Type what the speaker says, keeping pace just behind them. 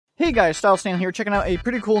Hey guys, StyleStan here, checking out a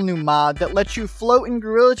pretty cool new mod that lets you float in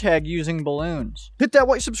Gorilla Tag using balloons. Hit that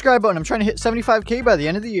white subscribe button. I'm trying to hit 75k by the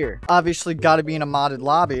end of the year. Obviously gotta be in a modded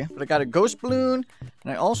lobby, but I got a ghost balloon,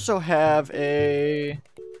 and I also have a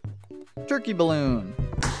turkey balloon.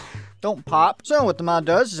 Don't pop. So what the mod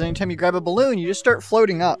does is anytime you grab a balloon, you just start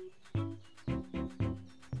floating up. And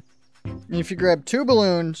if you grab 2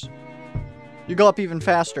 balloons, you go up even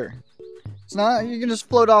faster. It's not, you can just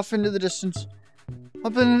float off into the distance.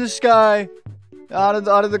 Up into the sky, out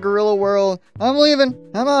of the gorilla world. I'm leaving.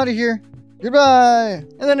 I'm out of here. Goodbye.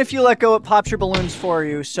 And then if you let go, it pops your balloons for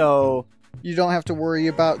you, so you don't have to worry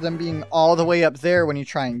about them being all the way up there when you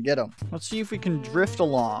try and get them. Let's see if we can drift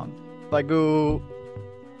along. If I go...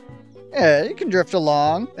 Yeah, you can drift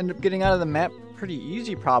along. End up getting out of the map pretty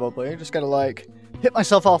easy, probably. Just gotta, like, hit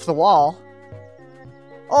myself off the wall.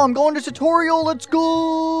 Oh, I'm going to tutorial. Let's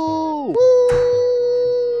go! Woo!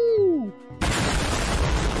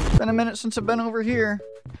 Been a minute since I've been over here.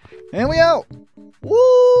 And we out. Woo!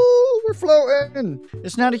 We're floating.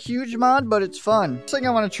 It's not a huge mod, but it's fun. First thing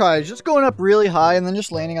I want to try is just going up really high and then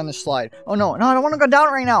just landing on the slide. Oh no, no, I don't want to go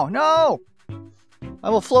down right now. No!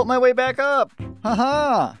 I will float my way back up.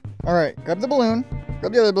 Haha. Alright, grab the balloon.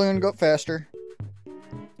 Grab the other balloon, go up faster.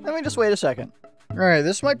 Let me just wait a second. Alright,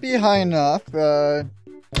 this might be high enough. Then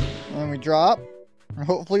we drop. And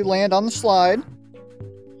hopefully land on the slide.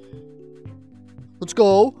 Let's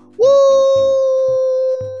go. Woo!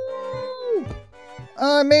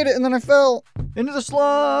 I made it and then I fell into the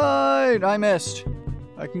slide. I missed.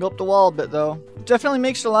 I can go up the wall a bit though. It definitely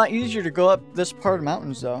makes it a lot easier to go up this part of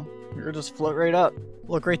mountains though. You're just float right up.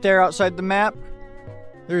 Look right there outside the map.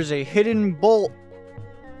 There's a hidden bolt.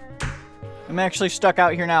 I'm actually stuck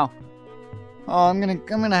out here now. Oh, I'm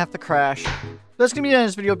gonna have to crash. That's gonna be the end of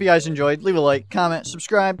this video. Hope you guys enjoyed. Leave a like, comment,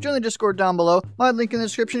 subscribe, join the Discord down below. My link in the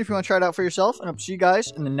description if you want to try it out for yourself. And I'll see you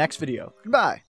guys in the next video. Goodbye.